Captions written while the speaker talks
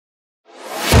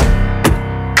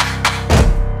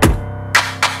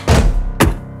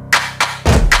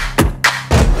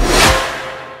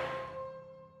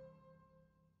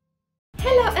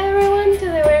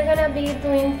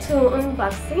two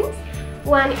unboxings.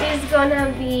 One is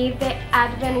gonna be the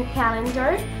advent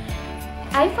calendar.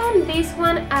 I found this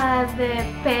one at the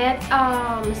pet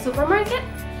supermarket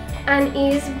and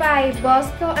is by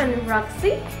Bosco and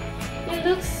Roxy. It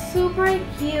looks super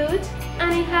cute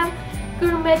and it has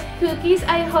gourmet cookies.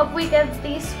 I hope we get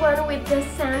this one with the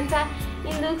Santa.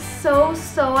 It looks so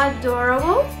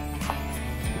adorable.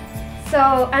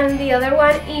 So, and the other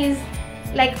one is,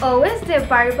 like always, the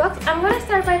Barkbox. I'm gonna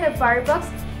start by the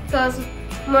Barkbox because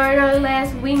more or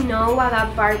less we know what a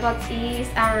Barkbox is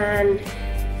and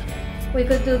we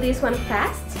could do this one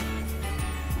fast.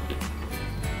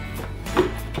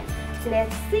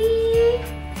 Let's see.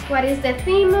 What is the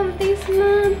theme of this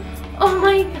month? Oh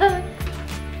my god.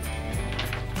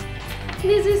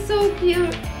 This is so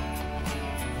cute.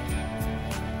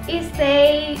 It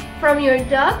says, from your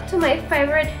dog to my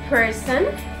favorite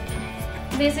person.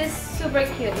 This is super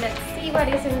cute. Let's see what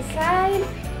is inside.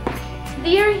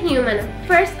 Dear human,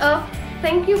 first off,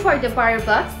 thank you for the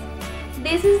Barkbox.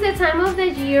 This is the time of the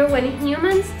year when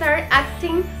humans start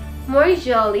acting more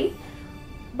jolly,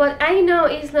 but I know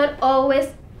it's not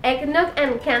always eggnog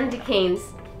and candy canes.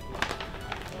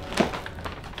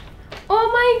 Oh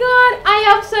my god,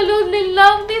 I absolutely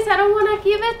love this. I don't want to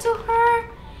give it to her.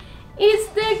 It's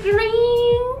the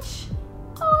Grinch.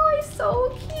 Oh, it's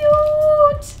so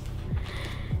cute.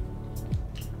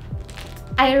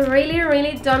 I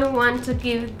really don't want to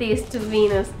give this to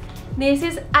Venus. This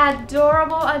is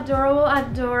adorable,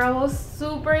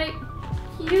 super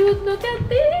cute. Look at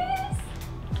this.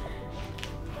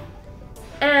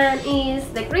 And is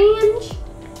the Grinch.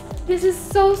 This is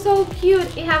so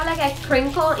cute. It has like a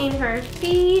crinkle in her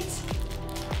feet,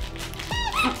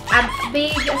 a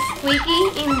big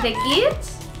squeaky in the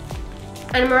gift,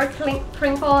 and more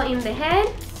crinkle in the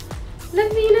head.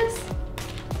 Look, Venus.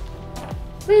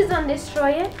 Please don't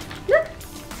destroy it. Look.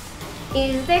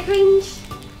 Is the Grinch.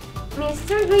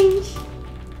 Mr. Grinch.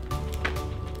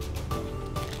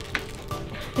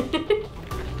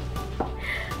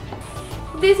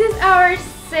 This is our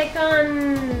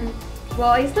second,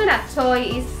 well, it's not a toy,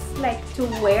 it's like to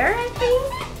wear, I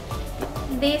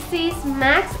think. This is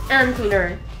Max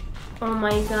Antler. Oh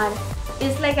my god.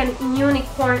 It's like an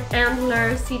unicorn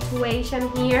antler situation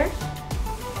here.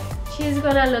 She's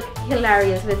gonna look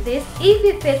hilarious with this if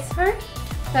it fits her.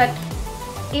 But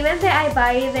even though I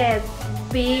buy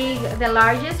the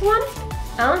largest one,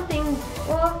 I don't think,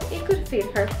 well, it could fit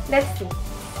her. Let's see.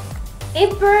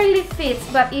 It barely fits,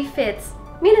 but it fits.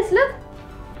 Venus, look.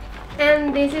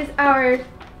 And this is our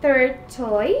third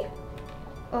toy.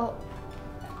 Oh,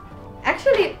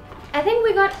 actually, I think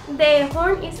we got the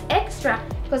horn is extra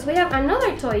because we have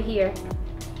another toy here.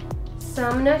 So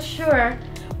I'm not sure,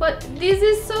 but this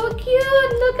is so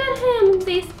cute. Look at him.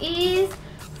 This is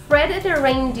Fred the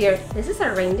reindeer. This is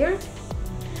a reindeer.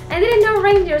 I didn't know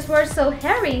reindeers were so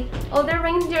hairy. All the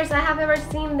reindeers I have ever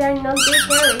seen, they're not this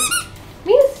hairy.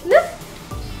 Venus, look.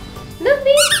 Look,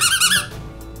 Venus.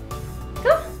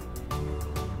 Come.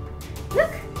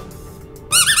 Look.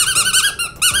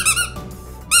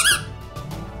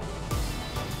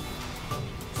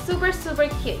 Super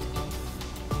cute.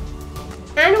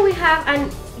 And we have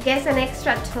an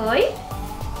extra toy.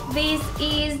 This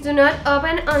is do not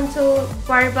open until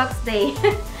Barkbox Day.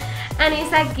 And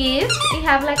it's a gift. It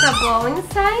have like a bow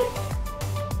inside.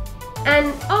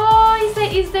 And oh,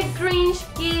 it's the Grinch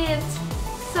gift.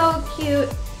 So cute.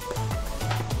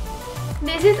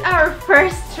 This is our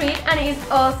first treat and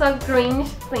it's also Grinch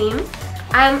themed.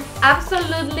 I'm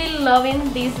absolutely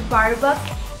loving this Barkbox.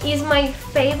 It's my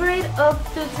favorite of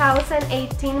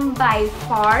 2018 by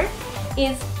far.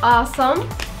 It's awesome.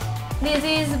 This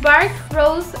is Bark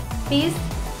Rose Beast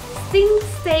Stink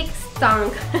Steak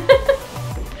Stunk.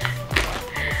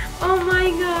 Oh my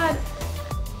god.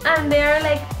 And they are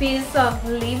like pieces of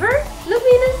liver. Look,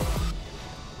 Venus.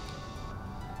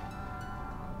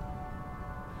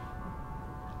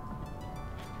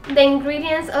 The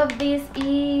ingredients of this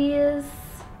is...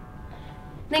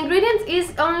 The ingredients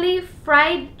is only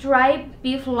fried dry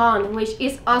beef loin, which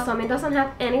is awesome. It doesn't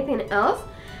have anything else.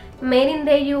 Made in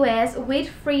the US,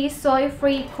 wheat-free,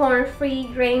 soy-free, corn-free,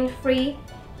 grain-free.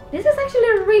 This is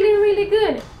actually really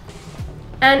good.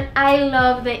 And I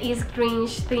love the East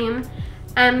Grinch theme.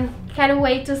 Can't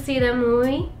wait to see the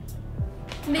movie.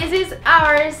 This is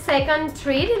our second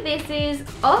treat. This is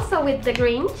also with the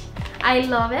Grinch. I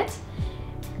love it.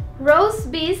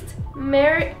 Roast beast,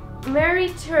 Merry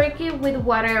turkey with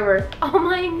whatever. Oh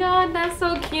my god, that's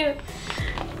so cute.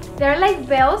 They're like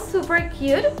bells, super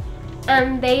cute,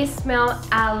 and they smell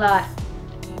a lot.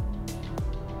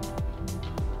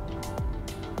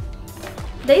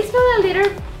 They smell a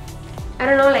little, I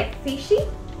don't know, like fishy.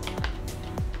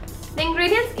 The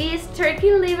ingredients is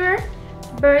turkey liver,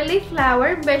 barley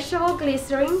flour, vegetable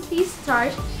glycerin, pea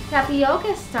starch,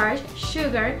 tapioca starch,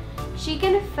 sugar,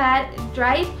 chicken fat,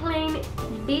 dry plain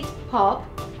beet pulp,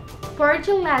 pork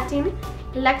gelatin,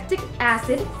 lactic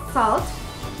acid, salt,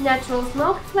 natural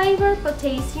smoke flavor,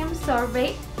 potassium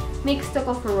sorbate, mixed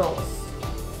tocopherols.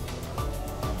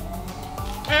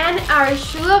 And our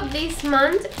shoe of this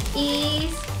month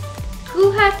is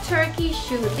Kuha Turkey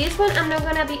shoe. This one I'm not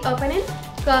gonna be opening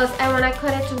because I wanna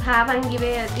cut it to half and give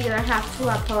it the other half to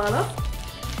Apollo.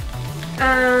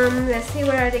 Let's see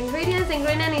what are the ingredients. The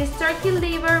ingredient is turkey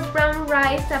liver, brown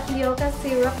rice, tapioca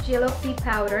syrup, yellow pea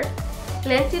powder,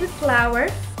 lentil flour,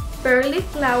 barley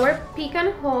flour,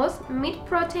 pecan hulls, meat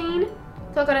protein,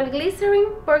 coconut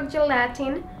glycerin, pork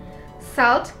gelatin,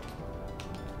 salt,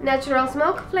 natural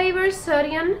smoke flavor,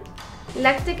 sodium,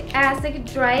 lactic acid,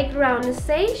 dry ground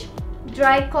sage,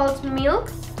 dry cold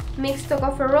milk, mixed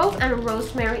tocopherols, and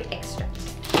rosemary extract.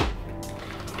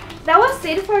 That was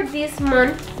it for this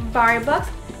month Barkbox.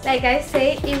 Like I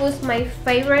say, it was my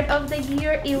favorite of the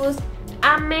year. It was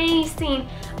amazing.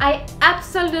 I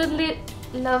absolutely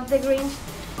love the Grinch,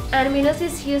 and Venus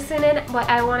is using it, but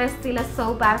I want to steal it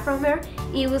so bad from her.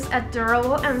 It was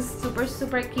adorable and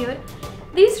super cute.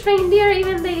 This reindeer,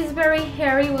 even though it's very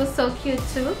hairy, was so cute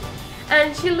too.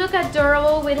 And she looked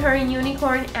adorable with her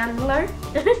unicorn antler.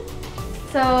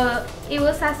 So it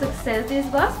was a success, this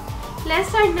box. Let's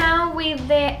start now with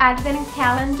the advent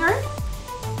calendar.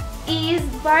 Is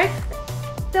Bark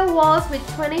the Walls with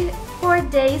 24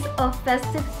 days of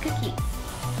festive cookies.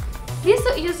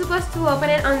 You're supposed to open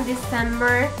it on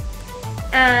December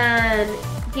and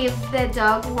give the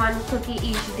dog one cookie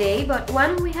each day. But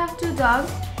one, we have 2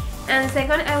 dogs. And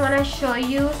second, I want to show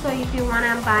you, so if you want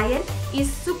to buy it, it's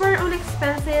super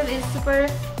inexpensive.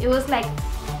 It was like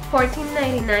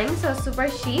 $14.99, so super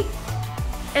cheap.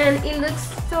 And it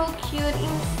looks so cute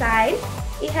inside.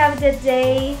 It have the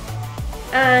day,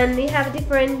 and they have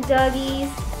different doggies.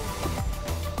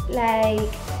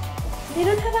 Like, they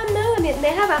don't have a Malamute. They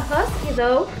have a husky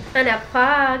though, and a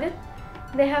pug.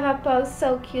 They have a pug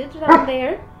so cute down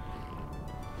there.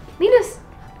 Venus,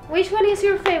 which one is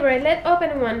your favorite? Let's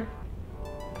open one.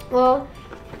 Well,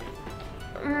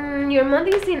 your month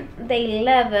is in the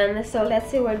 11, so let's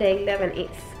see where the 11 is.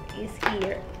 It's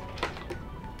here.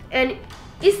 And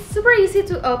it's super easy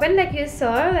to open, like you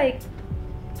saw, like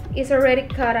it's already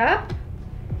cut up.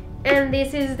 And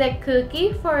this is the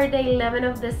cookie for the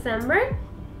 11th of December.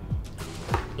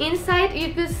 Inside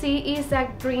you could see is a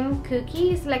green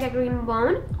cookie. It's like a green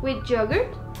bone with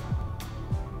yogurt.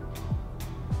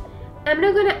 I'm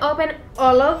not gonna open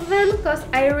all of them because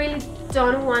I really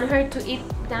don't want her to eat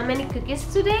that many cookies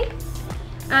today.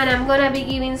 And I'm gonna be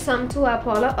giving some to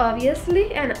Apollo,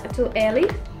 obviously, and to Ellie.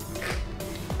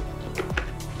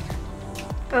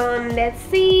 Let's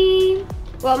see.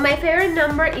 Well, my favorite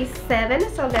number is 7,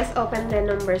 so let's open the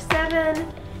number 7.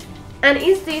 And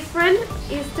it's different.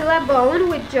 It's still a bone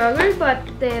with yogurt, but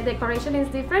the decoration is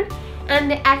different. And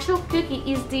the actual cookie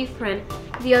is different.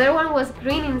 The other one was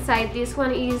green inside. This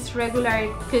one is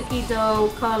regular cookie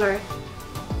dough color.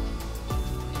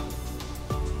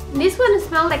 This one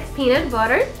smells like peanut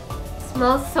butter.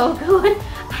 Smells so good.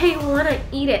 I wanna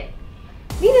eat it.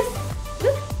 Venus,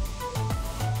 look.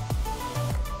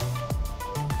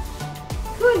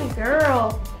 Good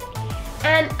girl.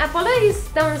 And Apollo is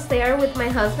downstairs with my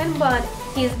husband, but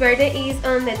his birthday is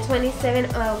on the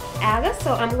 27th of August,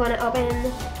 so I'm gonna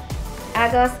open.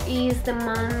 August is the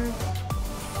month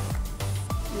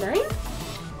 9?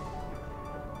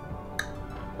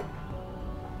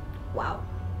 Wow.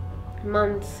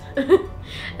 Months.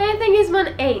 I think it's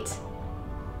month 8.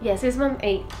 Yes, it's month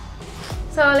 8.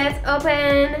 So let's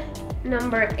open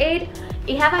number 8.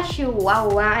 It have a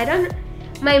chihuahua.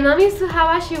 My mom used to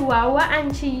have a chihuahua,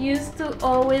 and she used to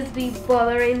always be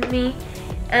bothering me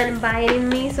and biting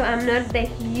me, so I'm not the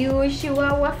huge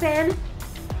chihuahua fan.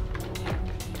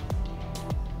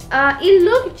 It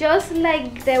looked just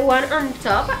like the one on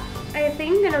top. I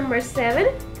think the number 7.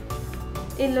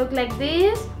 It looked like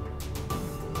this.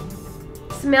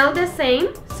 Smell the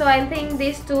same, so I think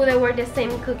these two, they were the same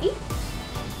cookie.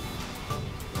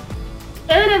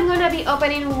 And I'm gonna be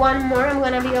opening one more. I'm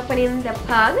gonna be opening the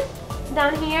pug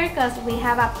down here because we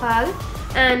have a pug,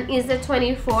 and it's the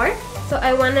 24th. So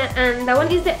I wanna, and that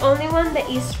one is the only one that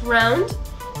is round.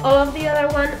 All of the other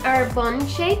ones are bone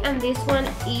shaped, and this one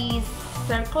is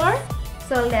circular.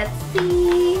 So let's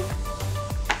see.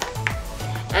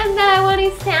 And that one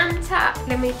is Santa.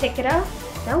 Let me take it off.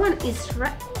 That one is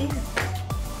right.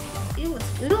 It was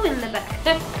glue in the back.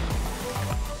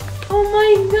 Oh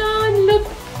my god, look.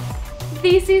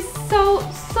 This is so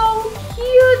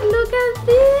cute. Look at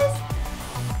this.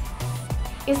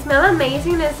 It smells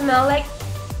amazing. It smells like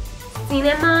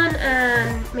cinnamon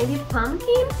and maybe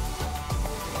pumpkin.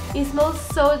 It smells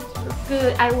so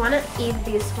good. I want to eat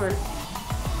this one.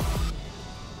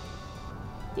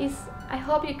 I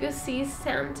hope you could see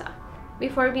Santa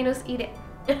before Venus eat it.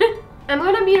 I'm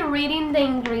gonna be reading the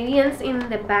ingredients in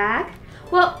the bag.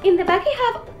 Well, in the bag I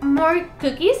have more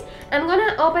cookies. I'm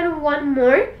gonna open one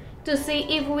more to see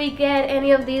if we get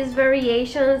any of these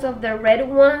variations of the red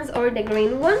ones or the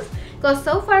green ones, because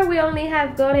so far we only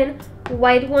have gotten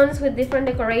white ones with different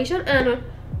decoration, and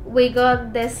we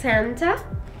got the Santa.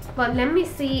 But let me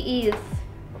see if,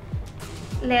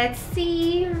 let's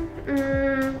see,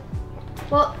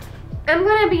 well, I'm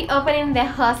gonna be opening the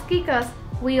husky because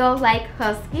we all like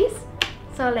huskies.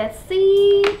 So let's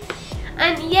see.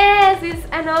 And yes, it's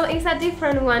a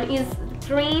different one. It's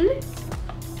green.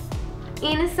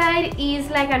 Inside is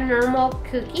like a normal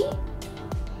cookie.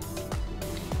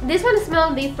 This one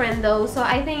smells different though, so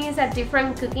I think it's a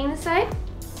different cookie inside.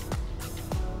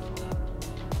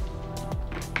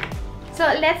 So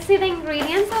let's see the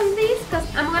ingredients of this,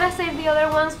 because I'm gonna save the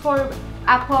other ones for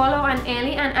Apollo and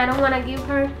Ellie, and I don't want to give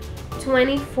her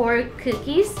 24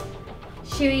 cookies.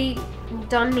 She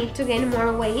don't need to gain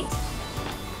more weight.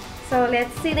 So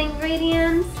let's see the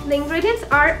ingredients. The ingredients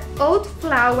are oat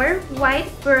flour,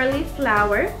 white barley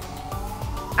flour,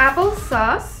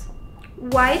 applesauce,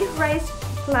 white rice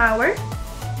flour,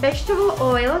 vegetable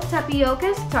oil,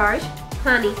 tapioca starch,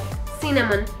 honey,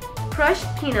 cinnamon, crushed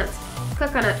peanuts,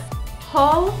 coconut,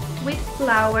 whole wheat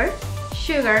flour,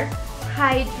 sugar,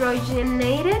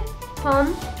 hydrogenated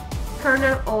palm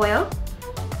kernel oil.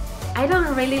 I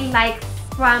don't really like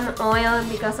palm oil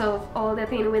because of all the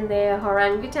thing with the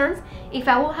orangutans. If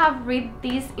I would have read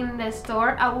this in the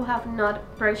store, I would have not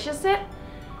purchased it.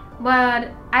 But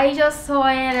I just saw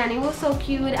it and it was so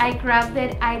cute. I grabbed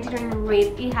it. I didn't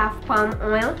read it have palm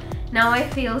oil. Now I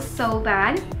feel so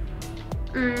bad.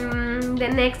 The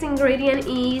next ingredient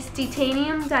is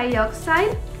titanium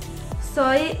dioxide,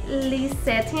 soy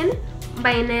lecithin,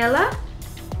 vanilla,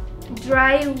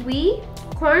 dry wheat,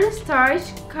 cornstarch,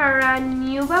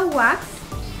 carnauba wax,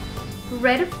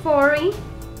 red 40,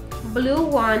 blue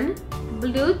 1,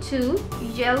 blue 2,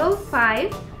 yellow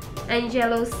 5, and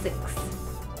yellow 6.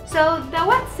 So that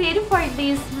was it for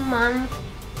this month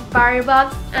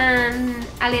Barkbox and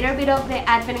a little bit of the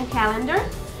advent calendar.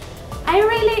 I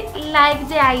really like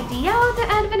the idea of the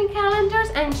advent calendars,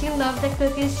 and she loved the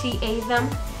cookies, she ate them.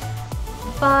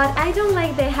 But I don't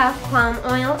like they have palm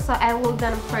oil, so I will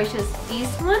gonna purchase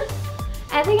this one.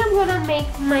 I think I'm gonna make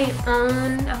my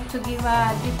own to give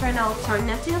a different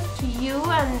alternative to you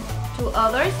and to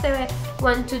others that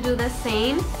want to do the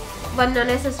same, but not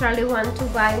necessarily want to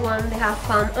buy one that have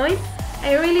palm oil.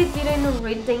 I really didn't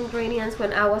read the ingredients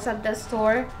when I was at the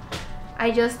store.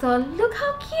 I just thought, look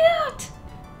how cute!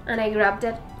 And I grabbed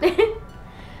it.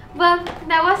 But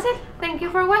that was it. Thank you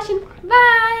for watching.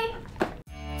 Bye!